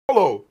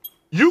Hello.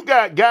 You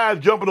got guys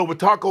jumping over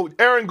Taco.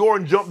 Aaron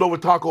Gordon jumped over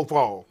Taco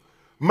Fall.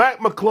 Mac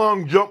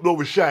McClung jumped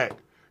over Shaq.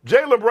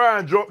 Jaylen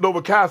Brown jumped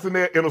over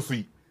KaiCenat in a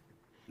seat.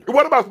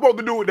 What am I supposed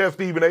to do with that,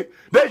 Stephen A?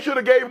 They should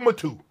have gave him a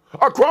 2.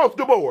 Across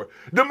the board.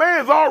 The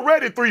man's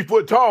already 3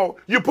 foot tall.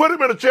 You put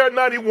him in a chair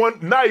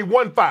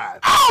 91.5.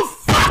 Oh,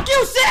 fuck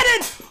you,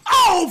 Shannon!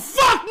 Oh,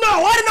 fuck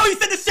no! I didn't know you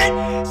said the shit!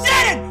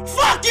 Shannon,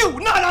 fuck you!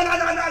 No.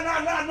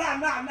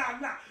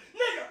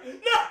 Nigga,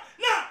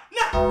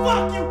 no,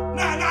 fuck you!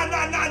 Nah.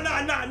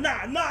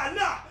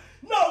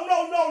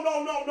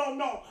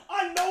 No.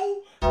 I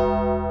know.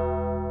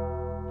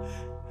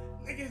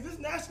 Nigga, is this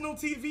national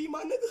TV,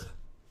 my nigga?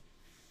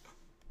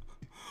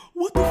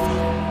 What the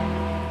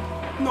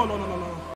fuck? No.